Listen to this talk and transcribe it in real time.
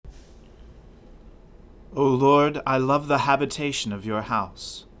O Lord, I love the habitation of your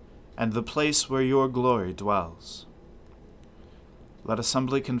house, and the place where your glory dwells. Let us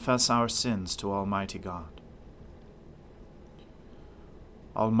humbly confess our sins to Almighty God.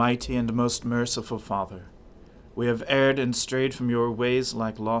 Almighty and most merciful Father, we have erred and strayed from your ways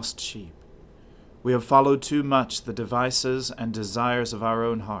like lost sheep. We have followed too much the devices and desires of our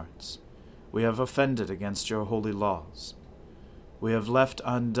own hearts. We have offended against your holy laws. We have left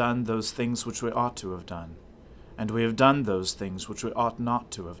undone those things which we ought to have done, and we have done those things which we ought not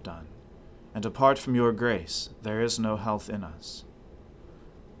to have done. And apart from your grace, there is no health in us.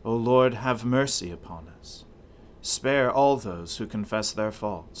 O Lord, have mercy upon us. Spare all those who confess their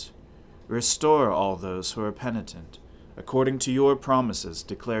faults. Restore all those who are penitent, according to your promises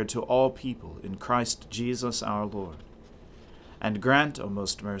declared to all people in Christ Jesus our Lord. And grant, O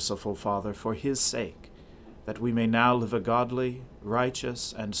most merciful Father, for his sake, that we may now live a godly,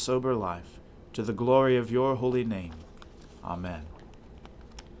 righteous, and sober life, to the glory of your holy name. Amen.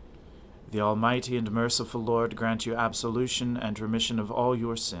 The Almighty and merciful Lord grant you absolution and remission of all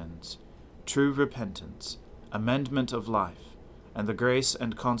your sins, true repentance, amendment of life, and the grace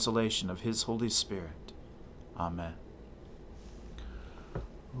and consolation of his Holy Spirit. Amen.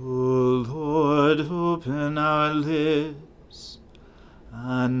 O Lord, open our lips,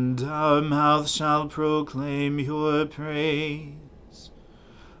 and our mouth shall proclaim your praise.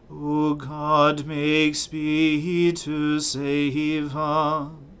 O God, make speed to save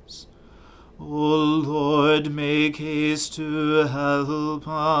us. O Lord, make haste to help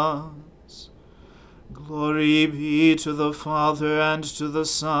us. Glory be to the Father, and to the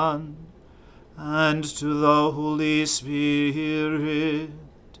Son, and to the Holy Spirit,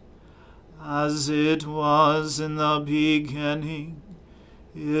 as it was in the beginning,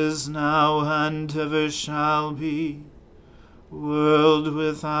 is now, and ever shall be, world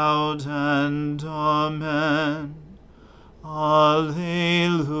without end. Amen.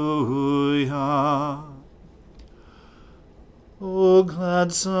 Alleluia. O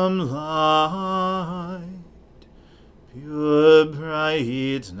gladsome light, pure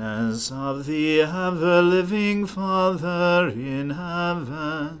brightness of the ever-living Father in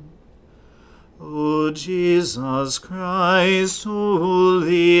heaven, O Jesus Christ,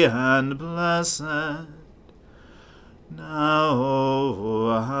 holy and blessed,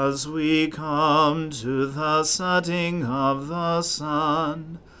 now as we come to the setting of the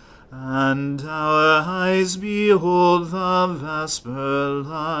sun, and our eyes behold the vesper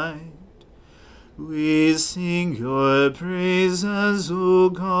light, we sing your praises, O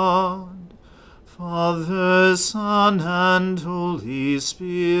God, Father, Son, and Holy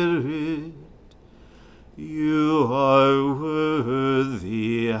Spirit. You are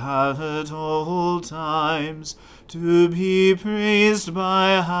worthy at all times to be praised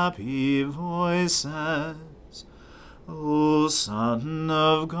by happy voices, O Son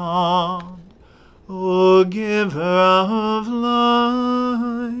of God, O Giver of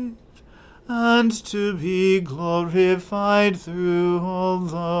life, and to be glorified through all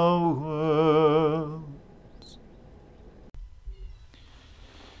the world.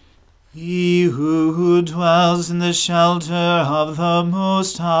 He who dwells in the shelter of the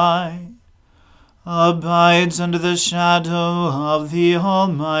Most High abides under the shadow of the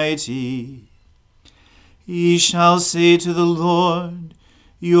Almighty. He shall say to the Lord,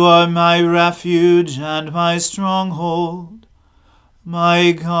 You are my refuge and my stronghold,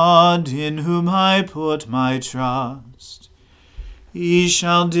 my God, in whom I put my trust. He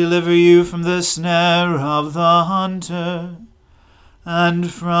shall deliver you from the snare of the hunter,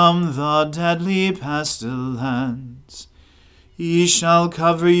 and from the deadly pestilence. He shall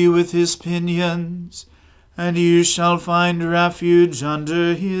cover you with his pinions, and you shall find refuge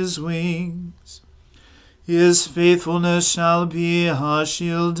under his wings. His faithfulness shall be a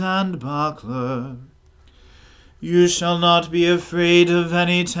shield and buckler. You shall not be afraid of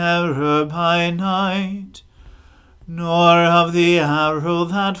any terror by night, nor of the arrow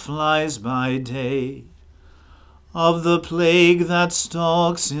that flies by day, of the plague that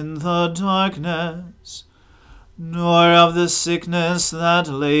stalks in the darkness, nor of the sickness that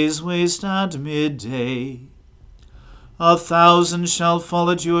lays waste at midday. 1,000 shall fall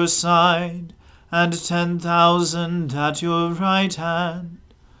at your side, and 10,000 at your right hand,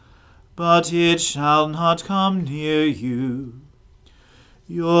 but it shall not come near you.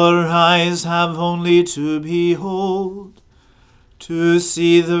 Your eyes have only to behold, to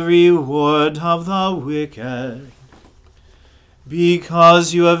see the reward of the wicked.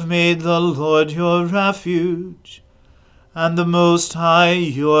 Because you have made the Lord your refuge, and the Most High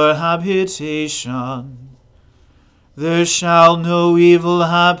your habitation, there shall no evil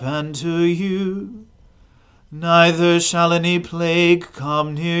happen to you, neither shall any plague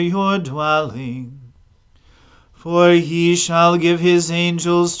come near your dwelling. For he shall give his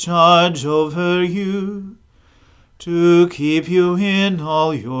angels charge over you, to keep you in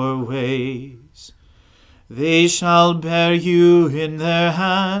all your ways. They shall bear you in their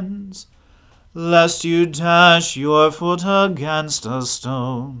hands, lest you dash your foot against a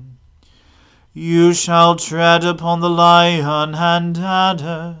stone. You shall tread upon the lion and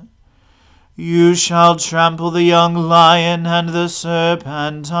adder. You shall trample the young lion and the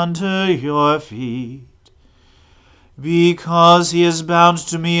serpent under your feet. Because he is bound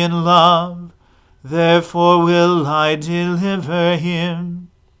to me in love, therefore will I deliver him.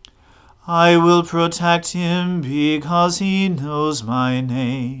 I will protect him because he knows my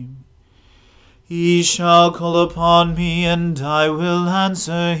name. He shall call upon me, and I will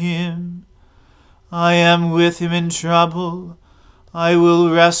answer him. I am with him in trouble. I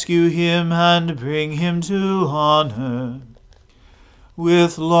will rescue him and bring him to honor.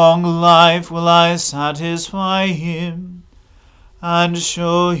 With long life will I satisfy him, and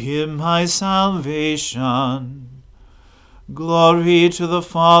show him my salvation. Glory to the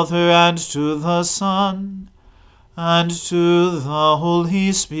Father, and to the Son, and to the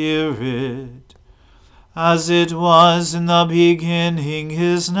Holy Spirit, as it was in the beginning,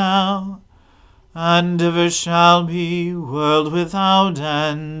 is now, and ever shall be, world without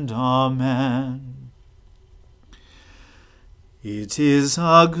end. Amen. It is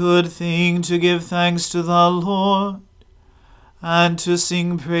a good thing to give thanks to the Lord, and to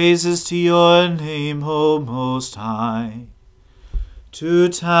sing praises to your name, O Most High, to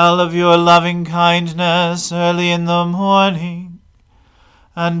tell of your loving kindness early in the morning,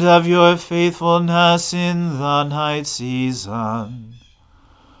 and of your faithfulness in the night season,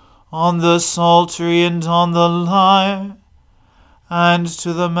 on the psaltery and on the lyre, and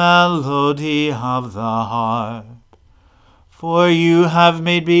to the melody of the harp. For you have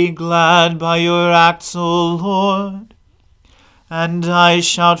made me glad by your acts, O Lord, and I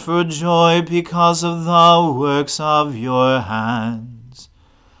shout for joy because of the works of your hands.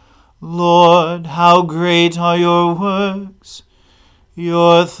 Lord, how great are your works!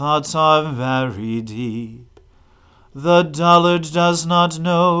 Your thoughts are very deep. The dullard does not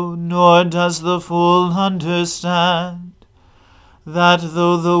know, nor does the fool understand, that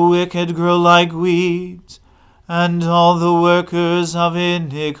though the wicked grow like weeds, and all the workers of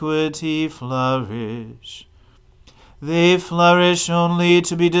iniquity flourish, they flourish only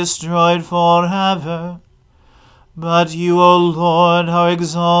to be destroyed forever. But you, O Lord, are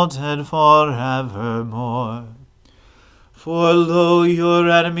exalted forevermore. For lo, your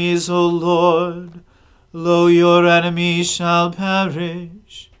enemies, O Lord, lo, your enemies shall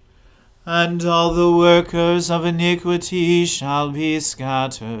perish, and all the workers of iniquity shall be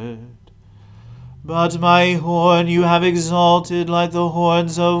scattered. But my horn you have exalted like the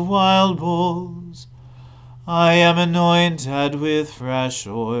horns of wild bulls. I am anointed with fresh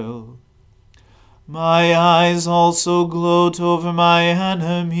oil. My eyes also gloat over my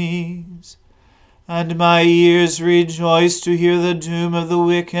enemies, and my ears rejoice to hear the doom of the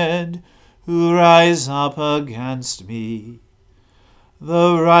wicked who rise up against me.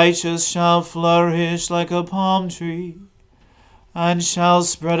 The righteous shall flourish like a palm tree, and shall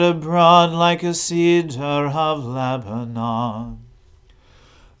spread abroad like a cedar of Lebanon.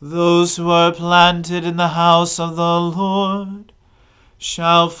 Those who are planted in the house of the Lord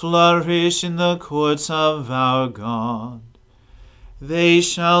shall flourish in the courts of our God. They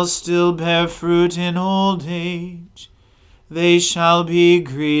shall still bear fruit in old age. They shall be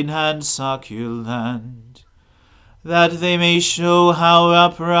green and succulent, that they may show how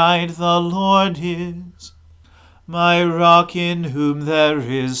upright the Lord is, my rock in whom there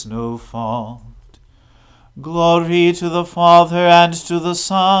is no fault. Glory to the Father, and to the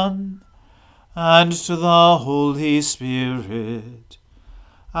Son, and to the Holy Spirit,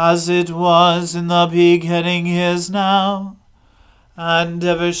 as it was in the beginning, is now, and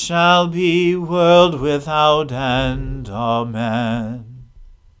ever shall be, world without end. Amen.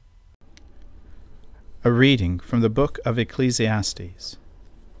 A reading from the book of Ecclesiastes.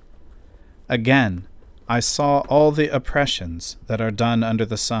 Again, I saw all the oppressions that are done under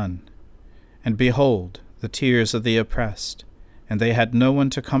the sun, and behold, the tears of the oppressed, and they had no one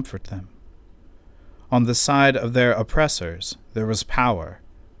to comfort them. On the side of their oppressors there was power,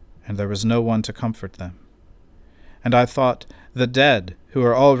 and there was no one to comfort them. And I thought, the dead who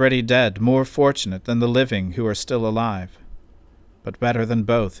are already dead more fortunate than the living who are still alive. But better than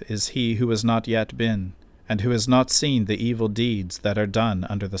both is he who has not yet been, and who has not seen the evil deeds that are done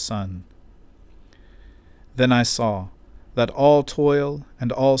under the sun. Then I saw that all toil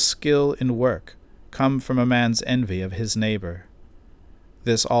and all skill in work come from a man's envy of his neighbor.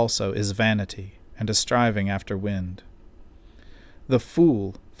 This also is vanity, and a striving after wind. The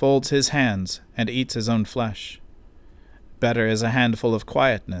fool folds his hands and eats his own flesh. Better is a handful of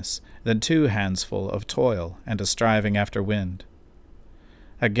quietness than 2 handsful of toil and a striving after wind.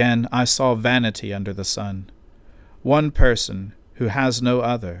 Again I saw vanity under the sun. One person who has no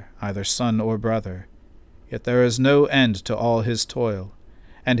other, either son or brother, yet there is no end to all his toil,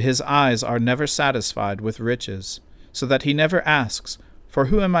 and his eyes are never satisfied with riches, so that he never asks, "For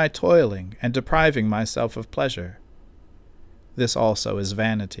who am I toiling and depriving myself of pleasure?" This also is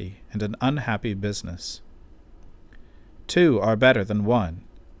vanity and an unhappy business. 2 are better than 1,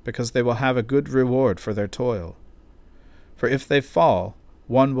 because they will have a good reward for their toil. For if they fall,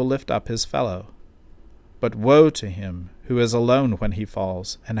 one will lift up his fellow. But woe to him who is alone when he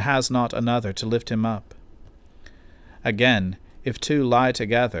falls, and has not another to lift him up. Again, if 2 lie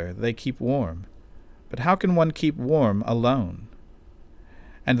together, they keep warm. But how can one keep warm alone?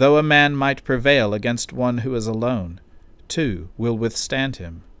 And though a man might prevail against one who is alone, 2 will withstand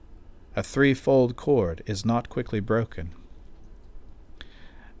him. A 3-fold cord is not quickly broken.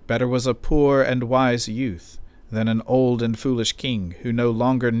 Better was a poor and wise youth than an old and foolish king who no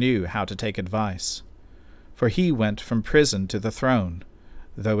longer knew how to take advice. For he went from prison to the throne,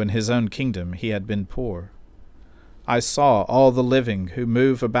 though in his own kingdom he had been poor. I saw all the living who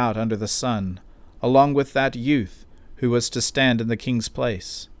move about under the sun, along with that youth who was to stand in the king's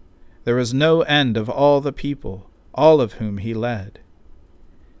place. There is no end of all the people, all of whom he led.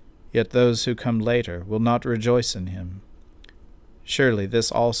 Yet those who come later will not rejoice in him. Surely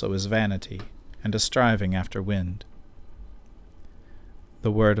this also is vanity, and a striving after wind.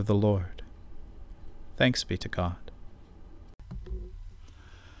 The word of the Lord. Thanks be to God.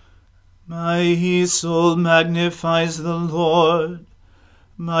 My soul magnifies the Lord.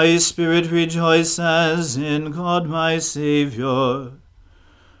 My spirit rejoices in God my Saviour.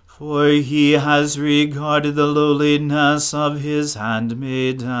 For he has regarded the lowliness of his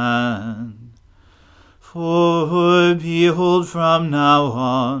handmaiden. For behold, from now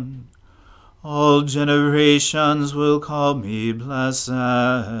on, all generations will call me blessed.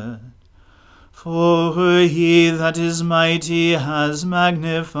 For he that is mighty has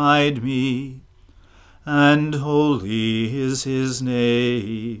magnified me, and holy is his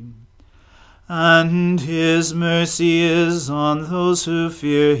name. And his mercy is on those who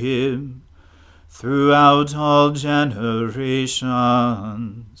fear him throughout all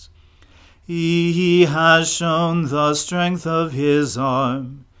generations. He has shown the strength of his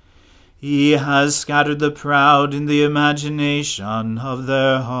arm. He has scattered the proud in the imagination of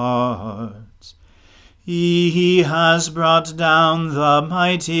their hearts. He has brought down the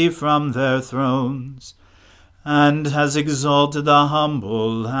mighty from their thrones, and has exalted the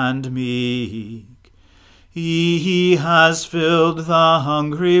humble and meek. He has filled the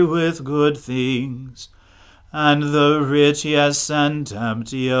hungry with good things, and the rich he has sent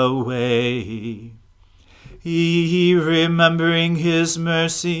empty away. He, remembering his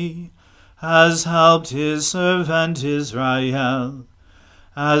mercy, has helped his servant Israel,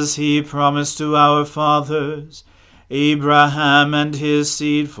 as he promised to our fathers, Abraham and his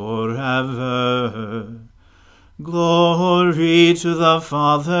seed forever. Glory to the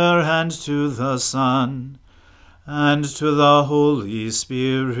Father, and to the Son, and to the Holy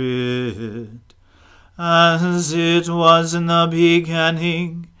Spirit, as it was in the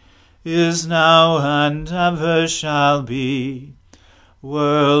beginning, is now, and ever shall be,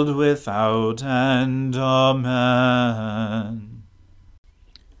 world without end. Amen.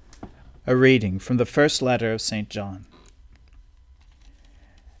 A reading from the first letter of St. John.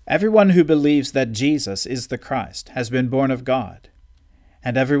 Everyone who believes that Jesus is the Christ has been born of God,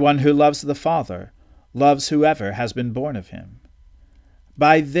 and everyone who loves the Father loves whoever has been born of him.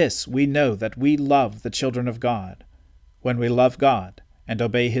 By this we know that we love the children of God, when we love God and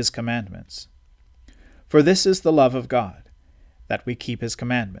obey his commandments. For this is the love of God, that we keep his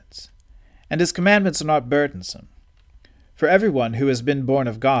commandments, and his commandments are not burdensome. For everyone who has been born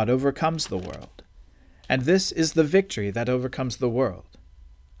of God overcomes the world, and this is the victory that overcomes the world,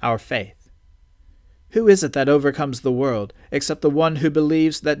 our faith. Who is it that overcomes the world except the one who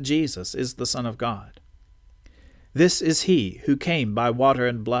believes that Jesus is the Son of God? This is he who came by water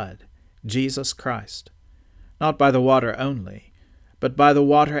and blood, Jesus Christ, not by the water only, but by the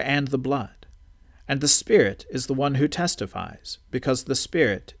water and the blood. And the Spirit is the one who testifies, because the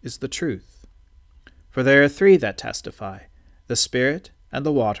Spirit is the truth. For there are 3 that testify, the Spirit, and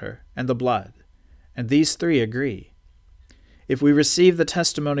the water, and the blood, and these 3 agree. If we receive the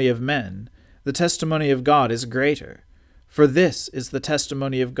testimony of men, the testimony of God is greater, For this is the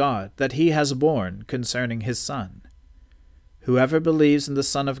testimony of God that he has borne concerning his Son. Whoever believes in the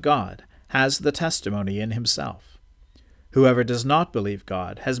Son of God has the testimony in himself. Whoever does not believe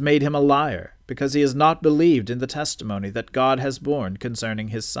God has made him a liar, because he has not believed in the testimony that God has borne concerning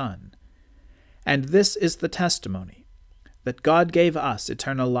his Son. And this is the testimony, that God gave us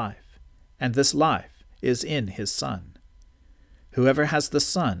eternal life, and this life is in his Son. Whoever has the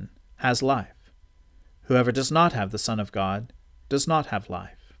Son has life. Whoever does not have the Son of God does not have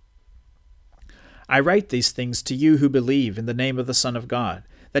life. I write these things to you who believe in the name of the Son of God,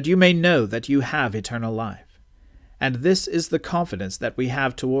 that you may know that you have eternal life. And this is the confidence that we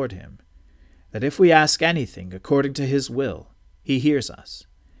have toward him, that if we ask anything according to his will, he hears us.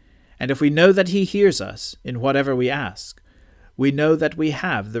 And if we know that he hears us in whatever we ask, we know that we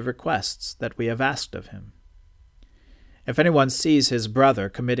have the requests that we have asked of him. If anyone sees his brother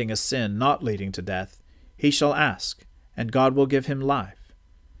committing a sin not leading to death, he shall ask, and God will give him life.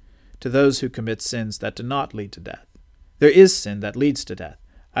 To those who commit sins that do not lead to death, there is sin that leads to death.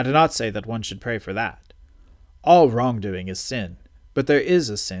 I do not say that one should pray for that. All wrongdoing is sin, but there is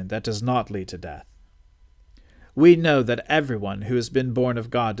a sin that does not lead to death. We know that everyone who has been born of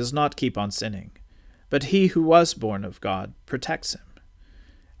God does not keep on sinning, but he who was born of God protects him,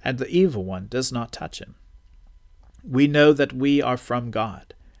 and the evil one does not touch him. We know that we are from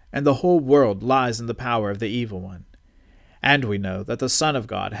God, and the whole world lies in the power of the evil one. And we know that the Son of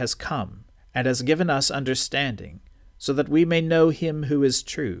God has come, and has given us understanding, so that we may know him who is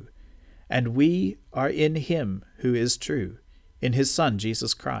true, and we are in him who is true, in his Son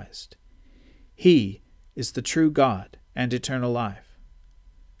Jesus Christ. He is the true God and eternal life.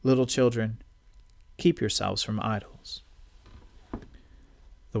 Little children, keep yourselves from idols.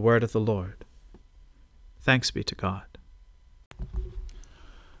 The word of the Lord. Thanks be to God.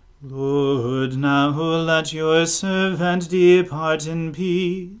 Lord, now let your servant depart in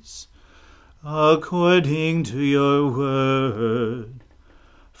peace, according to your word.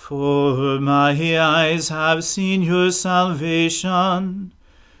 For my eyes have seen your salvation,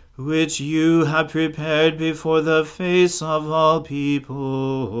 which you have prepared before the face of all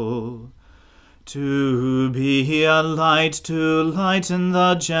people, to be a light to lighten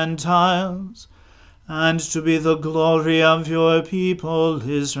the Gentiles, and to be the glory of your people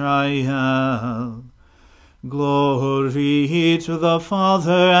Israel. Glory to the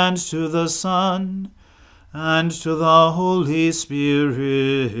Father, and to the Son, and to the Holy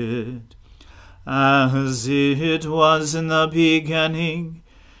Spirit, as it was in the beginning,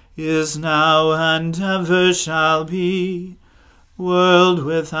 is now, and ever shall be, world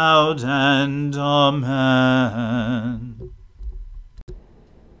without end. Amen.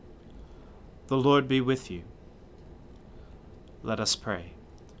 The Lord be with you. Let us pray.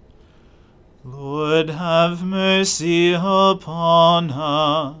 Lord, have mercy upon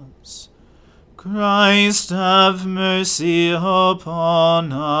us. Christ, have mercy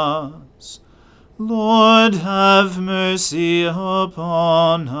upon us. Lord, have mercy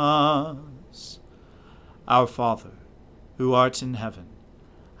upon us. Our Father, who art in heaven,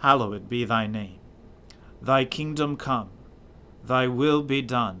 hallowed be thy name. Thy kingdom come, thy will be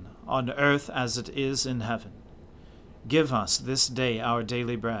done, on earth as it is in heaven. Give us this day our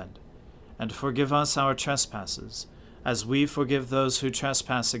daily bread, and forgive us our trespasses, as we forgive those who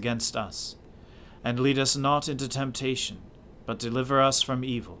trespass against us. And lead us not into temptation, but deliver us from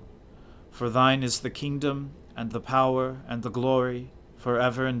evil. For thine is the kingdom, and the power, and the glory,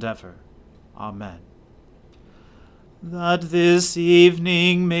 forever and ever. Amen. That this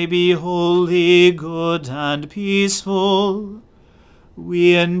evening may be holy, good, and peaceful,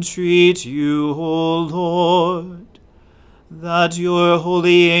 we entreat you, O Lord, that your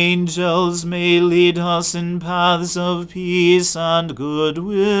holy angels may lead us in paths of peace and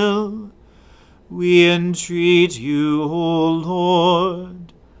goodwill. We entreat you, O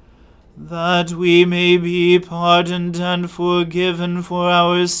Lord, that we may be pardoned and forgiven for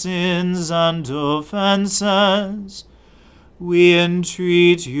our sins and offenses. We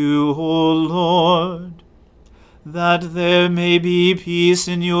entreat you, O Lord, that there may be peace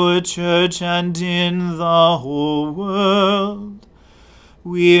in your church and in the whole world.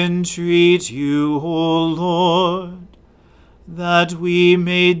 We entreat you, O Lord, that we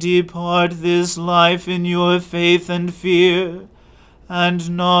may depart this life in your faith and fear,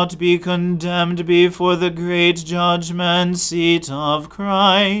 and not be condemned before the great judgment seat of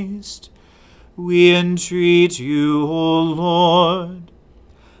Christ. We entreat you, O Lord,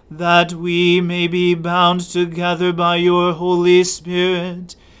 that we may be bound together by your Holy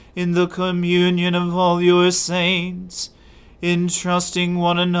Spirit in the communion of all your saints, entrusting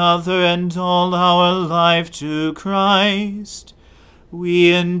one another and all our life to Christ,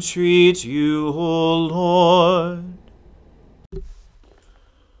 we entreat you, O Lord.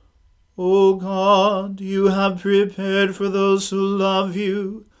 O God, you have prepared for those who love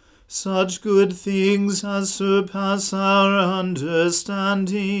you such good things as surpass our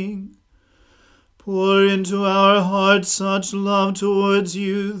understanding. Pour into our hearts such love towards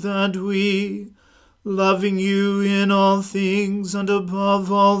you that we, loving you in all things and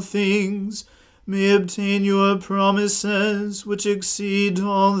above all things, may obtain your promises which exceed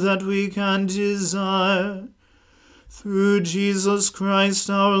all that we can desire. Through Jesus Christ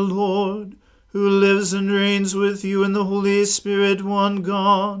our Lord, who lives and reigns with you in the Holy Spirit, one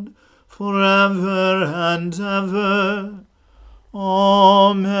God, forever and ever.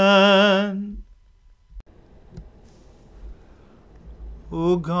 Amen.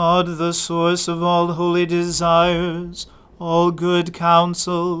 O God, the source of all holy desires, all good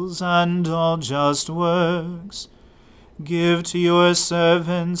counsels, and all just works, give to your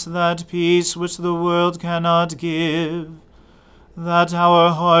servants that peace which the world cannot give, that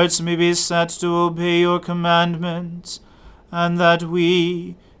our hearts may be set to obey your commandments, and that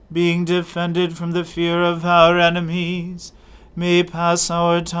we, being defended from the fear of our enemies, may pass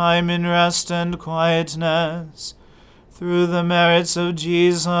our time in rest and quietness, through the merits of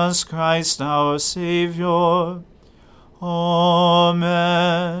Jesus Christ our Saviour.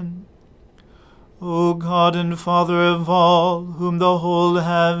 Amen. O God and Father of all, whom the whole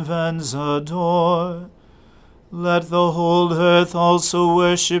heavens adore, let the whole earth also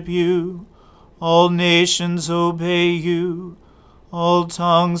worship you, all nations obey you, all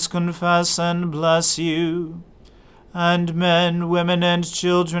tongues confess and bless you, and men, women, and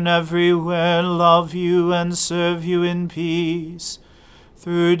children everywhere love you and serve you in peace,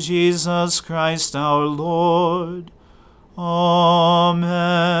 through Jesus Christ our Lord.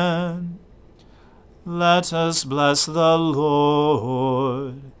 Amen. Let us bless the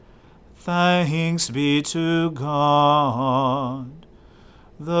Lord. Thanks be to God.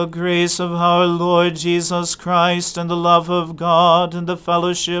 The grace of our Lord Jesus Christ, and the love of God, and the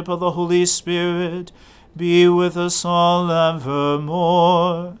fellowship of the Holy Spirit be with us all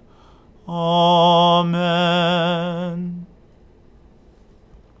evermore. Amen.